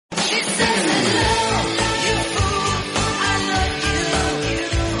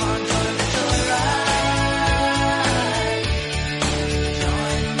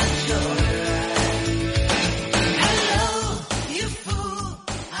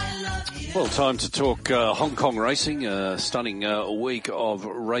Well, time to talk Hong Kong racing, stunning week of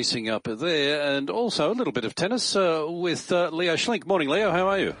racing up there, and also a little bit of tennis with Leo Schlink. Morning, Leo, how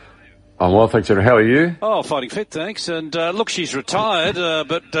are you? I'm well, thanks, Andrew. How are you? Oh, fighting fit, thanks. And look, she's retired,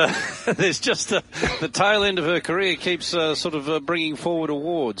 but there's just the tail end of her career keeps sort of bringing forward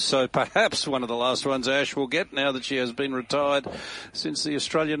awards. So perhaps one of the last ones Ash will get now that she has been retired since the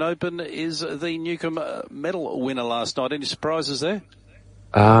Australian Open is the Newcombe medal winner last night. Any surprises there?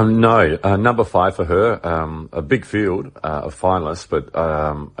 No, number 5 for her. A big field of finalists, but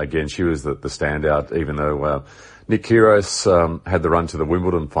again, she was the standout, even though Nick Kyrgios had the run to the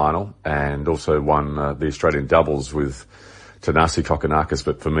Wimbledon final and also won the Australian doubles with Thanasi Kokkinakis.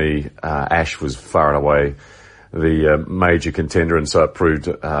 But for me, Ash was far and away the major contender, and so it proved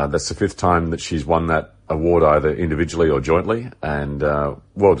that's the 5th time that she's won that award either individually or jointly, and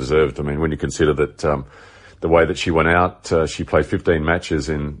well deserved. I mean, when you consider that the way that she went out, she played 15 matches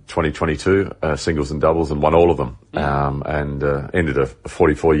in 2022, singles and doubles, and won all of them, and ended a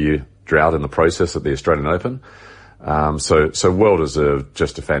 44-year drought in the process at the Australian Open. So well deserved,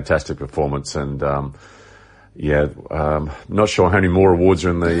 just a fantastic performance, and not sure how many more awards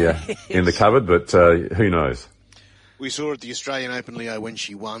are in the in the cupboard, but who knows. We saw at the Australian Open, Leo, when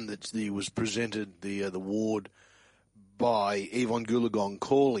she won, that he was presented the award by Yvonne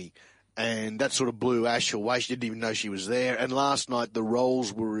Goolagong-Cawley. And that sort of blew Ash away. She didn't even know she was there. And last night the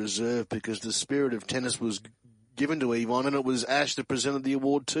roles were reserved because the spirit of tennis was given to Yvonne, and it was Ash that presented the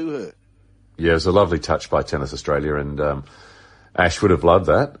award to her. Yeah, it was a lovely touch by Tennis Australia, and Ash would have loved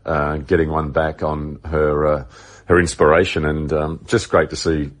that, getting one back on her inspiration, and just great to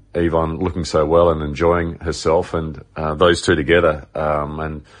see Yvonne looking so well and enjoying herself, and those two together.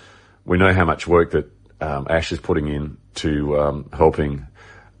 And we know how much work that Ash is putting in to helping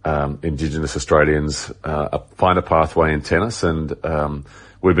Indigenous Australians find a pathway in tennis, and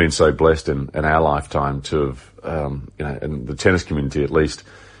we've been so blessed in our lifetime to have, in the tennis community at least,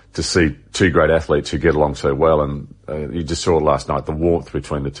 to see two great athletes who get along so well, and you just saw last night the warmth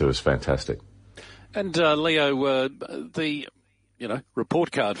between the two is fantastic. And Leo, the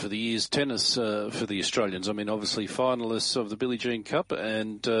report card for the year's tennis for the Australians. I mean, obviously finalists of the Billie Jean Cup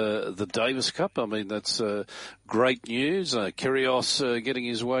and the Davis Cup. I mean, that's great news. Kyrgios getting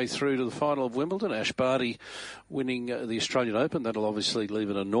his way through to the final of Wimbledon. Ash Barty winning the Australian Open. That'll obviously leave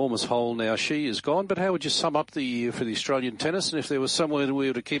an enormous hole now she is gone. But how would you sum up the year for the Australian tennis? And if there was someone we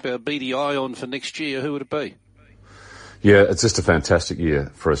were to keep our beady eye on for next year, who would it be? Yeah, it's just a fantastic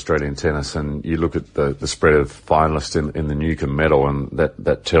year for Australian tennis, and you look at the spread of finalists in the Newcombe medal, and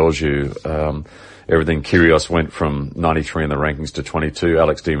that tells you everything. Kyrgios went from 93 in the rankings to 22.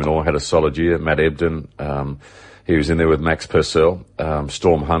 Alex de Minaur had a solid year. Matt Ebden, he was in there with Max Purcell.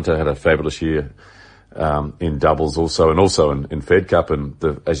 Storm Hunter had a fabulous year in doubles also, and also in Fed Cup, and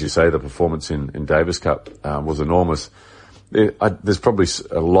as you say, the performance in Davis Cup was enormous. There's probably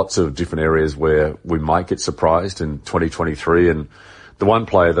lots of different areas where we might get surprised in 2023, and the one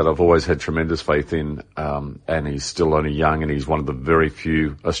player that I've always had tremendous faith in, and he's still only young, and he's one of the very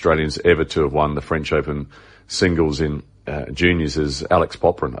few Australians ever to have won the French Open singles in juniors, is Alex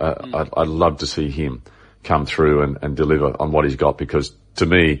Popyrin. I'd love to see him come through and deliver on what he's got, because to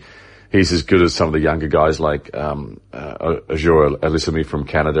me, he's as good as some of the younger guys like Azure Elisimi from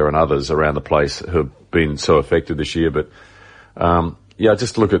Canada and others around the place who have been so effective this year. But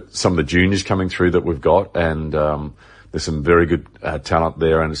just look at some of the juniors coming through that we've got, and there's some very good talent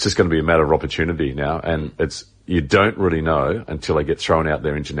there, and it's just going to be a matter of opportunity now, and you don't really know until they get thrown out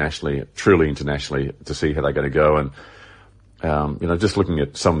there internationally, truly internationally, to see how they're going to go. And just looking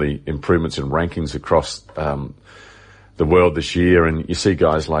at some of the improvements in rankings across the world this year, and you see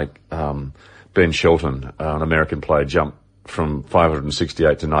guys like Ben Shelton, an American player, jump from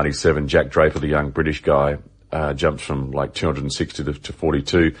 568 to 97. Jack Draper, the young British guy, jumped from like 260 to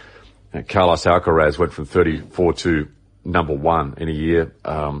 42. Carlos Alcaraz went from 34 to number 1 in a year.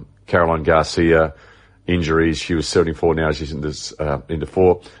 Caroline Garcia, injuries. She was 74, now she's into 4. And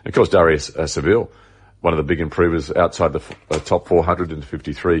of course, Darius Seville, one of the big improvers outside the top 400 into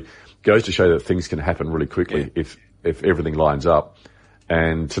 53. Goes to show that things can happen really quickly if everything lines up.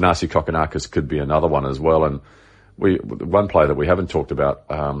 And Thanasi Kokkinakis could be another one as well. And one player that we haven't talked about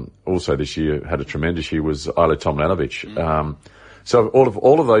also this year had a tremendous year was Ajla Tomljanovic. So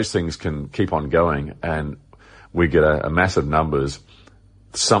all of those things can keep on going, and we get a massive numbers.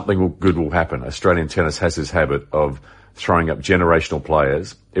 Something good will happen. Australian tennis has this habit of throwing up generational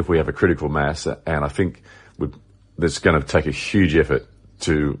players if we have a critical mass, and I think there's going to take a huge effort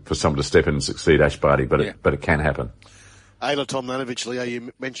for someone to step in and succeed Ash Barty, but it can happen. Ayla Tomljanovic, Leo,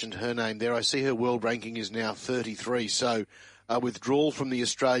 you mentioned her name there. I see her world ranking is now 33, so a withdrawal from the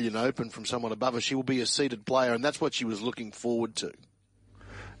Australian Open from someone above her, she will be a seeded player, and that's what she was looking forward to.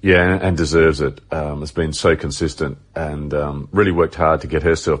 Yeah, and deserves it. Has been so consistent and really worked hard to get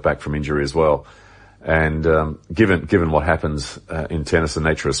herself back from injury as well. And given what happens in tennis, the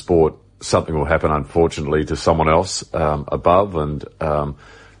nature of sport, something will happen, unfortunately, to someone else above, and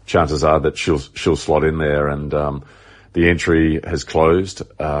chances are that she'll slot in there. And the entry has closed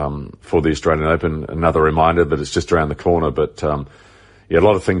for the Australian Open. Another reminder that it's just around the corner. But a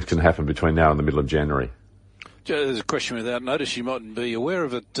lot of things can happen between now and the middle of January. There's a question without notice. You mightn't be aware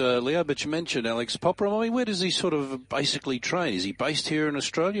of it, Leo, but you mentioned Alex Popper. I mean, where does he sort of basically train? Is he based here in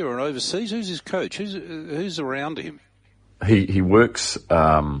Australia or overseas? Who's his coach? Who's around him? He works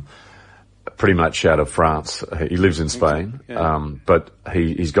pretty much out of France. He lives in Spain, but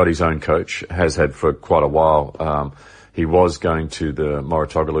he's got his own coach, has had for quite a while. He was going to the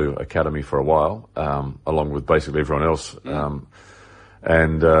Mouratoglou Academy for a while, along with basically everyone else.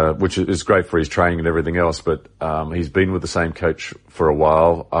 And which is great for his training and everything else, but he's been with the same coach for a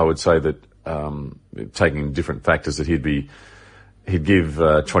while. I would say that taking different factors, that he'd give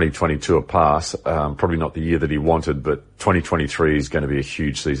 2022 a pass. Probably not the year that he wanted, but 2023 is going to be a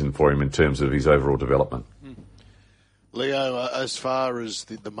huge season for him in terms of his overall development. Leo, as far as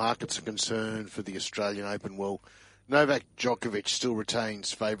the markets are concerned for the Australian Open, well, Novak Djokovic still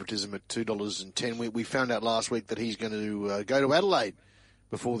retains favouritism at $2.10. We found out last week that he's going to go to Adelaide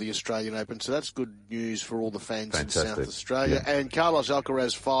before the Australian Open, so that's good news for all the fans in South Australia. Yeah. And Carlos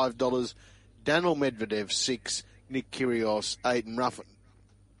Alcaraz, $5, Daniil Medvedev, $6, Nick Kyrgios, $8, and Rafa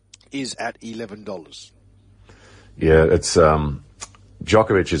is at $11. Yeah, it's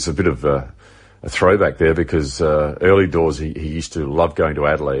Djokovic is a bit of a throwback there, because early doors he used to love going to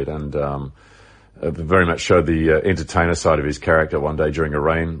Adelaide, and very much showed the entertainer side of his character one day during a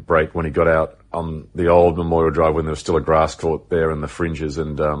rain break when he got out on the old Memorial Drive when there was still a grass court there and the fringes,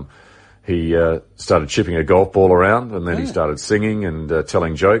 and he started chipping a golf ball around, and then he started singing and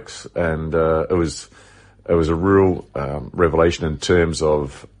telling jokes, and it was a real revelation in terms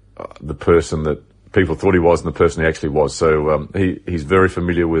of the person that people thought he was and the person he actually was. So he's very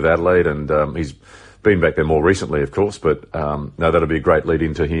familiar with Adelaide, and he's been back there more recently, of course, but no, that'll be a great lead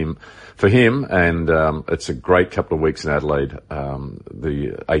into for him, and it's a great couple of weeks in Adelaide,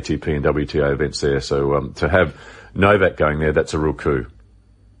 the ATP and WTA events there. So to have Novak going there, that's a real coup.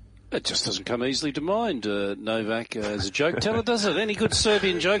 It just doesn't come easily to mind, Novak as a joke teller, does it? Any good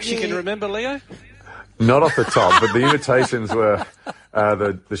Serbian jokes you can remember, Leo? Not off the top, but the imitations were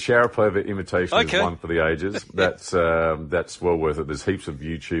the Sharapova imitation is one for the ages. That's well worth it. There's heaps of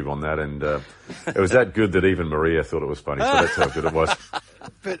YouTube on that, and it was that good that even Maria thought it was funny. So that's how good it was.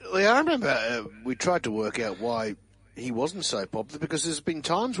 But I remember we tried to work out why he wasn't so popular, because there's been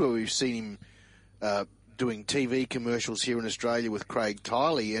times where we've seen him doing TV commercials here in Australia with Craig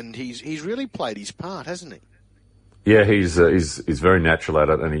Tiley, and he's really played his part, hasn't he? Yeah, he's very natural at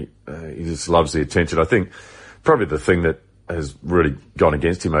it, and he just loves the attention. I think probably the thing that has really gone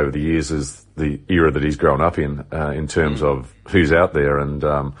against him over the years is the era that he's grown up in terms of who's out there. And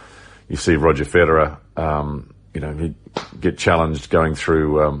you see Roger Federer, he'd get challenged going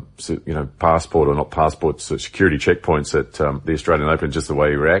through, passport or not passports, security checkpoints at the Australian Open, just the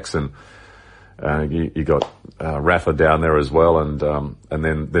way he reacts. And you got Rafa down there as well, and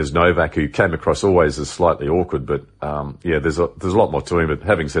then there's Novak, who came across always as slightly awkward, but there's a lot more to him. But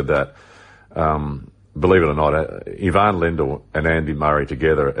having said that, believe it or not, Ivan Lendl and Andy Murray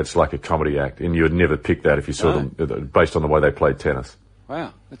together, it's like a comedy act, and you would never pick that if you saw them based on the way they played tennis.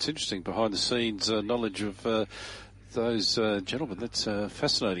 Wow, that's interesting. Behind the scenes knowledge of those gentlemen. That's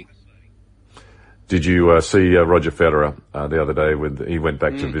fascinating. Did you see Roger Federer the other day? He went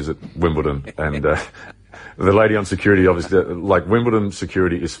back to visit Wimbledon, and the lady on security, obviously, like Wimbledon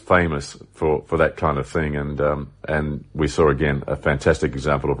security is famous for that kind of thing, and we saw again a fantastic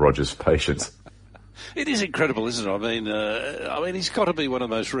example of Roger's patience. It is incredible, isn't it? I mean, he's got to be one of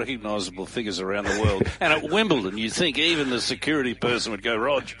the most recognisable figures around the world. And at Wimbledon, you'd think even the security person would go,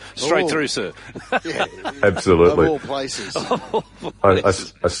 Rog, straight through, sir. Yeah, absolutely. Of all places.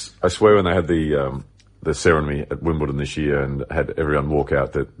 I swear when they had the ceremony at Wimbledon this year and had everyone walk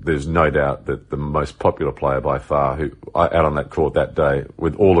out, that there's no doubt that the most popular player by far who out on that court that day,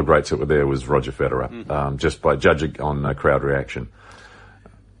 with all the greats that were there, was Roger Federer, just by judging on crowd reaction.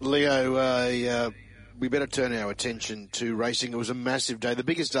 Leo, we better turn our attention to racing. It was a massive day, the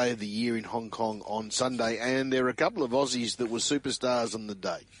biggest day of the year in Hong Kong on Sunday, and there were a couple of Aussies that were superstars on the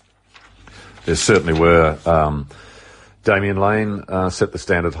day. There certainly were. Damien Lane set the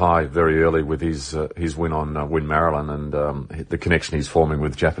standard high very early with his win on Win Marilyn, and the connection he's forming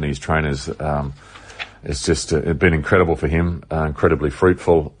with Japanese trainers it's just been incredible for him, incredibly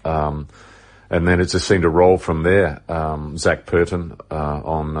fruitful. And then it just seemed to roll from there. Zach Purton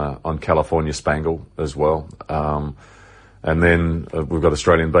on California Spangle as well. And then we've got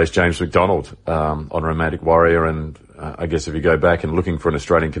Australian-based James McDonald on Romantic Warrior. And I guess if you go back and looking for an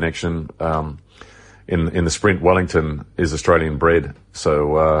Australian connection, in the sprint, Wellington is Australian bred.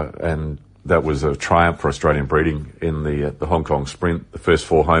 So and that was a triumph for Australian breeding in the Hong Kong sprint. The first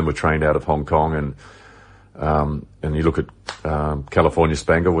 4 home were trained out of Hong Kong, and you look at California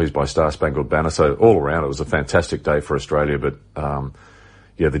Spangle, he's by Star Spangled Banner. So all around, it was a fantastic day for Australia. But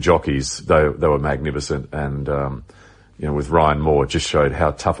the jockeys, they were magnificent, and with Ryan Moore, it just showed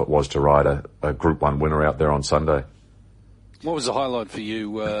how tough it was to ride a Group 1 winner out there on Sunday. What was the highlight for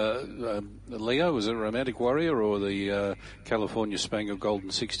you, Leo? Was it Romantic Warrior or the California Spangled Golden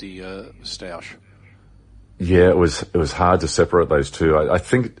 60 stoush? Yeah, it was hard to separate those two. I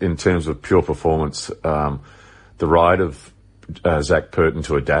think in terms of pure performance, the ride of Zach Purton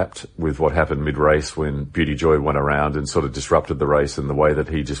to adapt with what happened mid-race when Beauty Joy went around and sort of disrupted the race, and the way that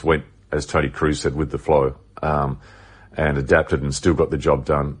he just went, as Tony Cruz said, with the flow, and adapted and still got the job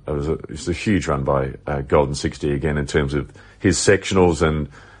done. It was a huge run by Golden 60 again in terms of his sectionals and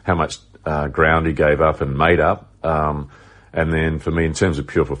how much ground he gave up and made up. And then for me, in terms of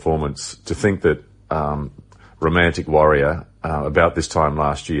pure performance, to think that Romantic Warrior, about this time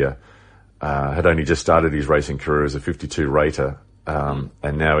last year, had only just started his racing career as a 52 rater,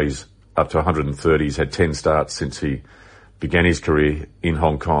 and now he's up to 130. He's had 10 starts since he began his career in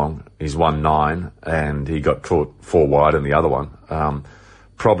Hong Kong. He's won 9, and he got caught 4 wide in the other one.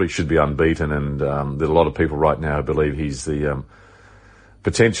 Probably should be unbeaten, and there's a lot of people right now who believe he's the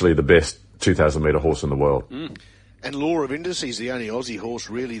potentially the best 2,000-metre horse in the world. Mm. And Law of Indices, the only Aussie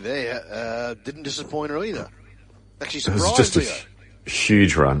horse really there, didn't disappoint her either. Actually surprised me.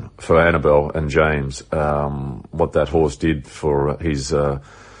 Huge run for Annabelle and James. What that horse did for his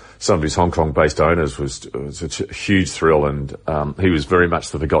some of his Hong Kong-based owners was a huge thrill, and he was very much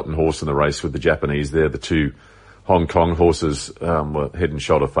the forgotten horse in the race with the Japanese there. The 2 Hong Kong horses were head and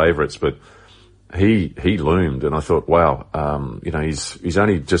shoulder favourites, but he loomed, and I thought, wow, he's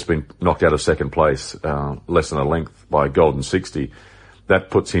only just been knocked out of second place, less than a length by Golden 60.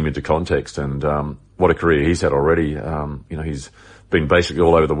 That puts him into context, and what a career he's had already. He's been basically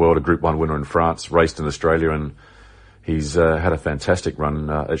all over the world, a Group 1 winner in France, raced in Australia, and he's had a fantastic run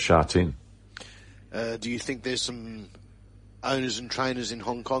at Sha Tin. Do you think there's some owners and trainers in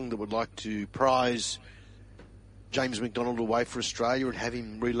Hong Kong that would like to prize James McDonald away for Australia and have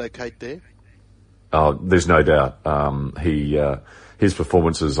him relocate there? Oh, there's no doubt. His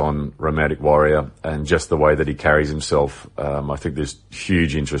performances on Romantic Warrior and just the way that he carries himself, I think there's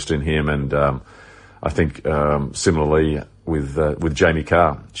huge interest in him, and I think similarly with Jamie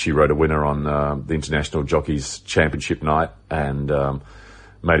Carr, she rode a winner on the International Jockeys Championship night and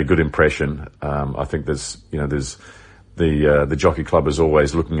made a good impression. I think there's the Jockey Club is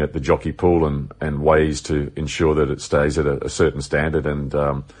always looking at the jockey pool and ways to ensure that it stays at a certain standard. And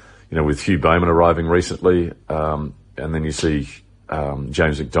with Hugh Bowman arriving recently, and then you see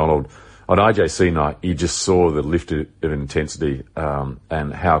James McDonald on IJC night, you just saw the lift of intensity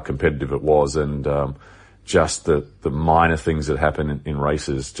and how competitive it was, and just the minor things that happen in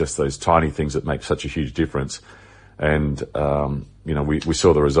races, just those tiny things that make such a huge difference. And we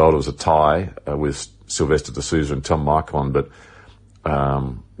saw the result. It was a tie with Sylvester D'Souza and Tom Marquand, but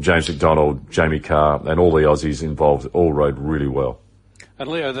James McDonald, Jamie Carr, and all the Aussies involved all rode really well. And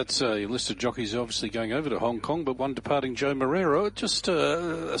Leo, that's your list of jockeys obviously going over to Hong Kong, but one departing, Joe Moreira. Just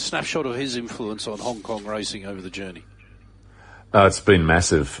a snapshot of his influence on Hong Kong racing over the journey. It's been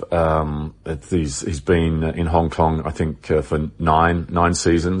massive. He's been in Hong Kong, I think, for nine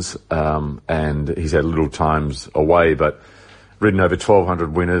seasons, and he's had little times away, but ridden over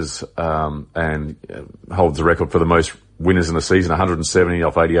 1,200 winners, and holds the record for the most winners in a season, 170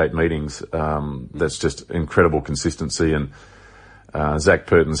 off 88 meetings. That's just incredible consistency, and Zach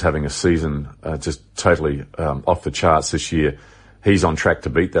Purton's having a season just totally off the charts this year. He's on track to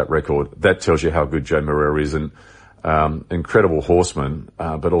beat that record. That tells you how good Joe Moreira is, and incredible horseman,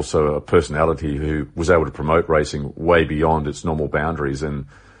 but also a personality who was able to promote racing way beyond its normal boundaries. And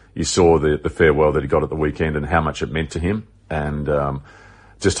you saw the farewell that he got at the weekend and how much it meant to him. And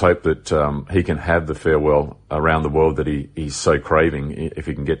just hope that he can have the farewell around the world that he's so craving. If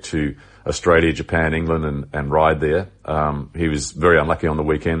he can get to Australia, Japan, England, and ride there. He was very unlucky on the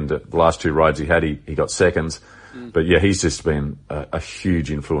weekend. The last 2 rides he had, he got seconds. But yeah, he's just been a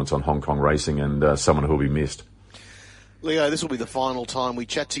huge influence on Hong Kong racing, and someone who'll be missed. Leo, this will be the final time we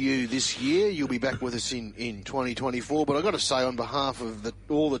chat to you this year. You'll be back with us in 2024. But I've got to say, on behalf of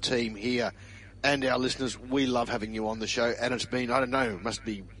all the team here and our listeners, we love having you on the show. And it's been, I don't know, it must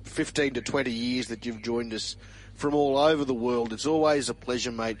be 15 to 20 years that you've joined us from all over the world. It's always a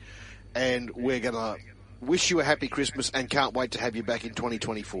pleasure, mate. And we're going to wish you a happy Christmas and can't wait to have you back in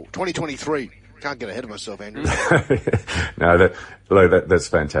 2024. 2023. Can't get ahead of myself, Andrew. No, that's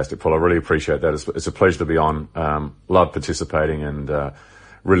fantastic, Paul. I really appreciate that. It's a pleasure to be on. Love participating, and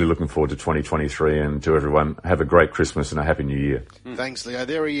really looking forward to 2023. And to everyone, have a great Christmas and a happy New Year. Thanks, Leo.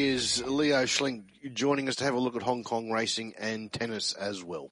 There he is, Leo Schlink, joining us to have a look at Hong Kong racing and tennis as well.